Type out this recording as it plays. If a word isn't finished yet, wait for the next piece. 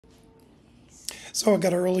So I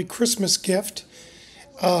got an early Christmas gift.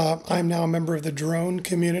 I'm now a member of the drone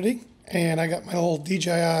community, and I got my little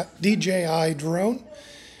DJI drone.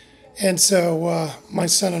 And so my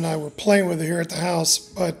son and I were playing with it here at the house,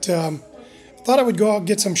 but thought I would go out and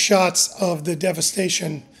get some shots of the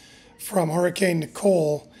devastation from Hurricane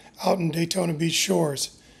Nicole out in Daytona Beach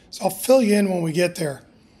Shores. So I'll fill you in when we get there.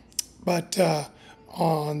 But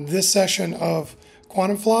on this session of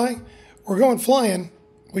Quantum Fly, we're going flying.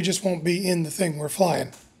 We just won't be in the thing we're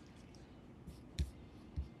flying.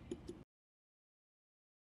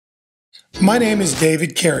 My name is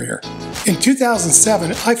David Carrier. In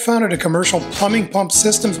 2007, I founded a commercial plumbing pump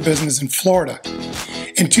systems business in Florida.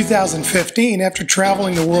 In 2015, after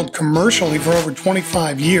traveling the world commercially for over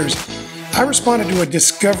 25 years, I responded to a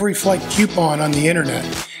Discovery flight coupon on the internet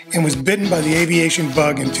and was bitten by the aviation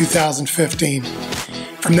bug in 2015.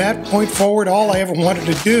 From that point forward, all I ever wanted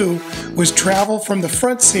to do was travel from the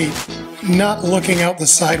front seat, not looking out the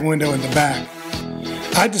side window in the back.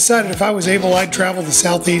 I decided if I was able, I'd travel the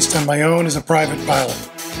Southeast on my own as a private pilot.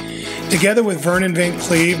 Together with Vernon Van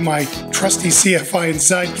Cleve, my trusty CFI and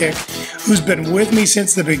sidekick, who's been with me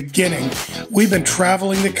since the beginning, we've been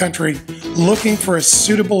traveling the country looking for a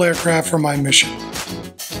suitable aircraft for my mission.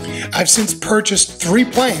 I've since purchased 3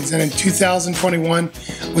 planes, and in 2021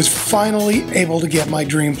 was finally able to get my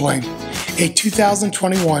dream plane, a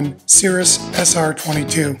 2021 Cirrus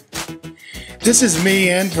SR-22. This is me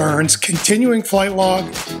and Vern's continuing flight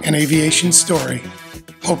log and aviation story.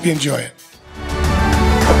 Hope you enjoy it.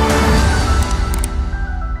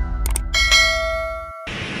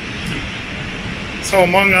 So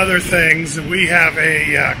among other things, we have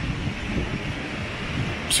a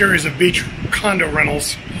series of beach condo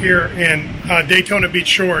rentals here in Daytona Beach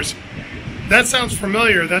Shores. That sounds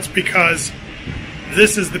familiar. That's because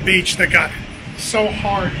this is the beach that got so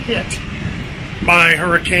hard hit by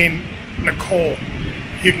Hurricane Nicole.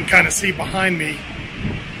 You can kind of see behind me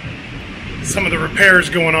some of the repairs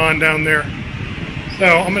going on down there. So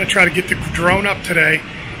I'm going to try to get the drone up today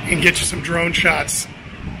and get you some drone shots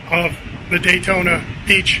of the Daytona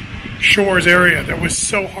Beach Shores area that was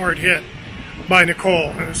so hard hit by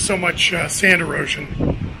Nicole. There's so much sand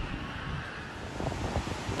erosion.